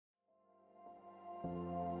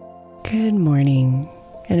Good morning,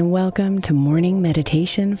 and welcome to Morning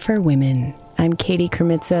Meditation for Women. I'm Katie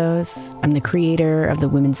Kermitzos. I'm the creator of the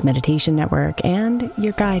Women's Meditation Network and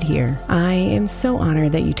your guide here. I am so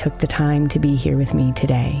honored that you took the time to be here with me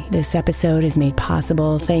today. This episode is made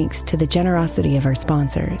possible thanks to the generosity of our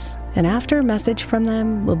sponsors. And after a message from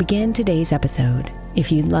them, we'll begin today's episode.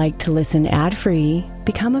 If you'd like to listen ad-free,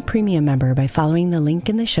 become a premium member by following the link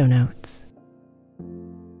in the show notes.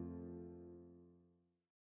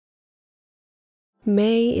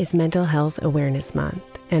 May is Mental Health Awareness Month,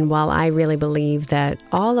 and while I really believe that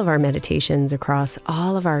all of our meditations across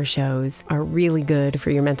all of our shows are really good for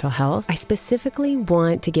your mental health, I specifically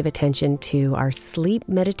want to give attention to our Sleep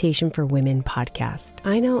Meditation for Women podcast.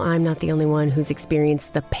 I know I'm not the only one who's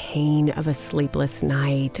experienced the pain of a sleepless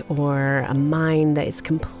night or a mind that is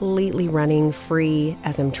completely running free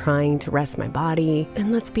as I'm trying to rest my body.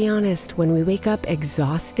 And let's be honest, when we wake up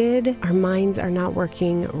exhausted, our minds are not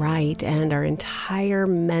working right and our entire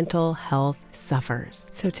mental health suffers.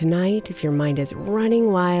 So tonight, if your mind is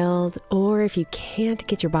running wild or if you can't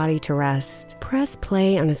get your body to rest, press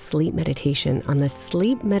play on a sleep meditation on the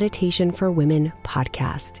Sleep Meditation for Women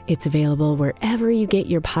podcast. It's available wherever you get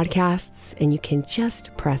your podcasts, and you can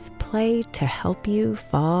just press play to help you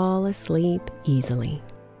fall asleep easily.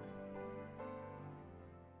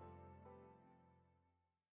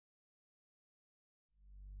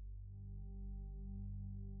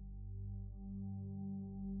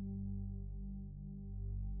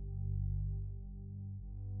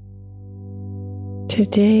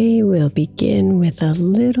 Today we'll begin with a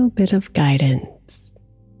little bit of guidance,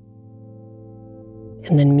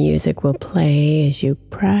 and then music will play as you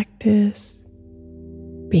practice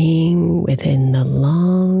being within the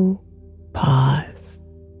long pause.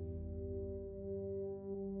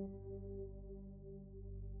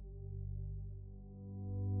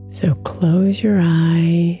 So close your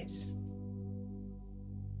eyes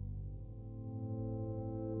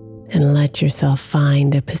and let yourself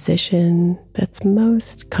find a position that's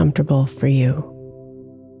most comfortable for you.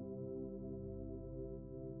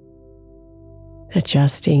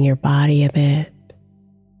 Adjusting your body a bit.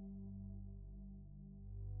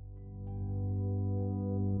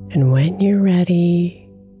 And when you're ready,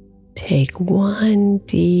 take one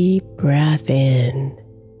deep breath in.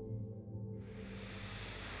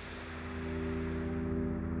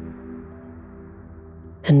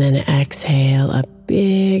 And then exhale a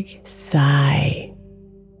big sigh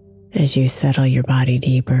as you settle your body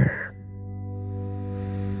deeper.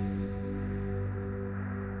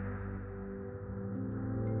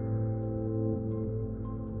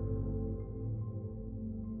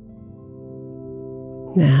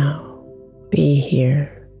 Now, be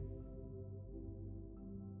here,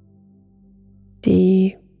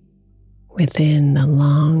 deep within the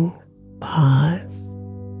long pause.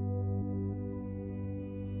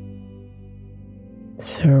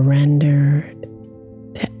 Surrendered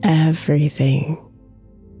to everything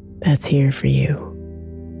that's here for you.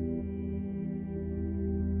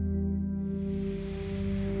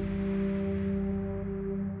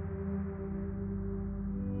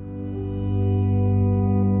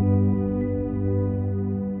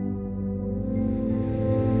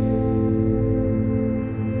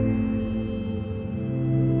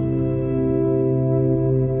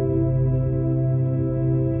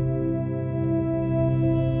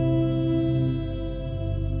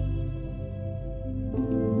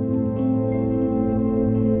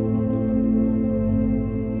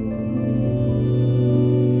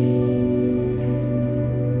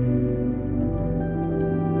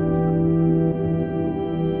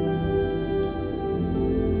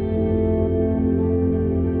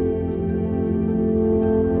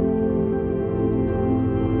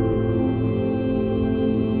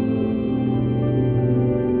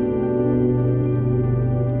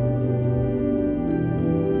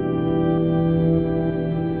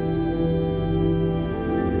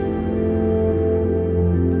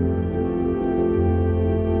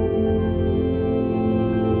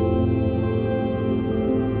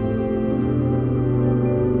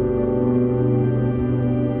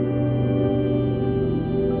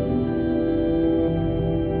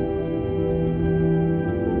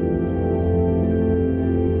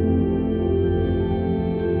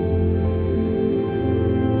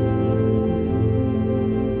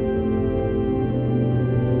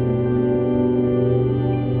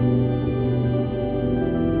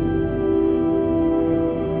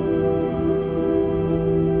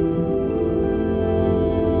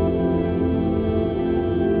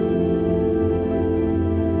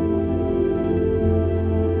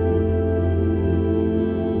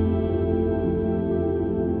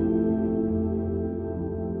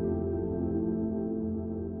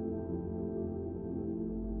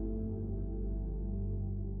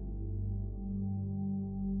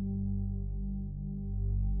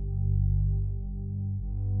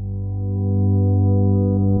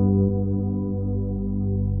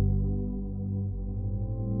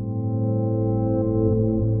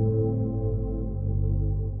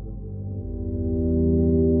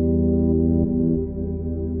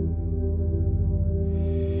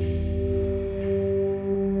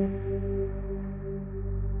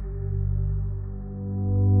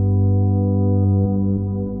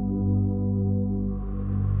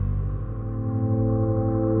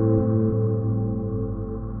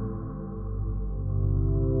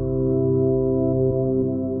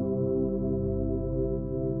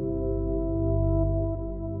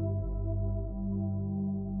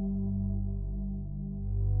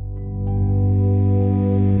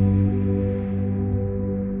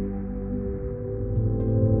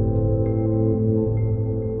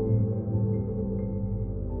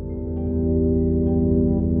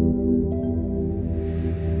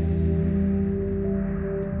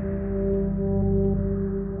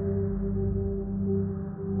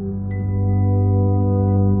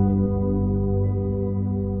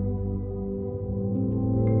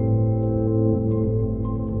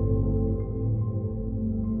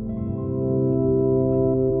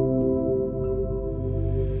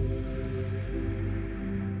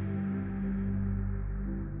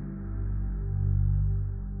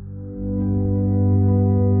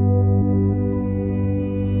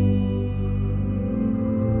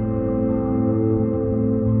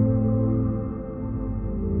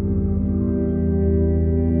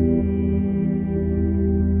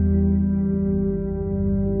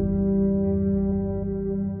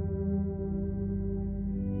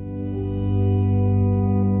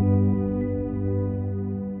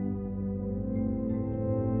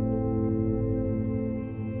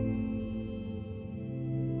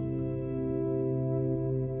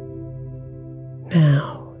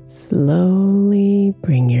 Slowly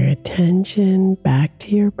bring your attention back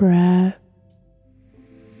to your breath.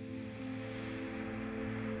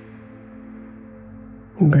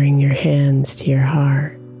 Bring your hands to your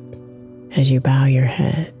heart as you bow your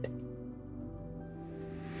head,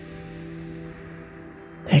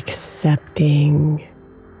 accepting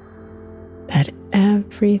that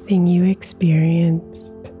everything you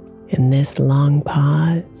experienced in this long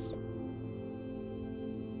pause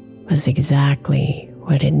was exactly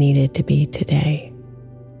what it needed to be today.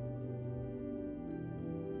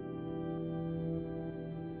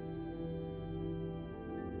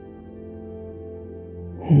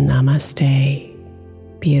 Namaste,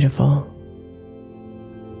 beautiful.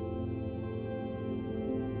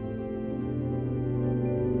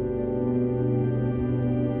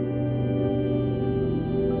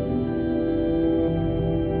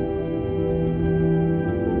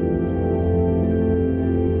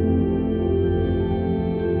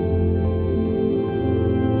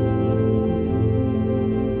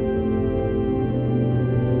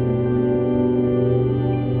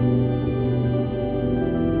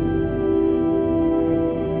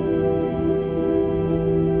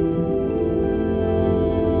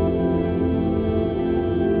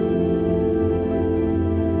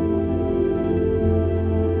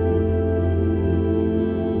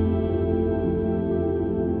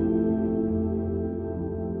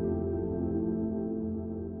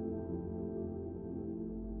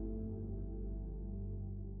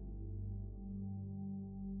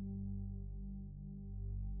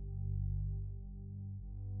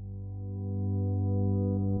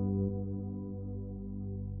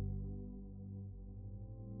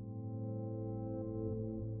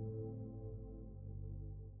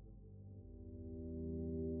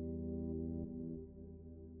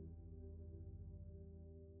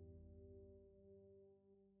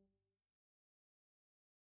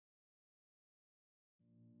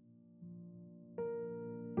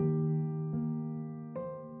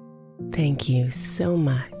 Thank you so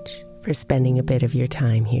much for spending a bit of your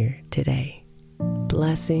time here today.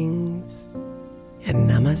 Blessings and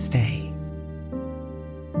namaste.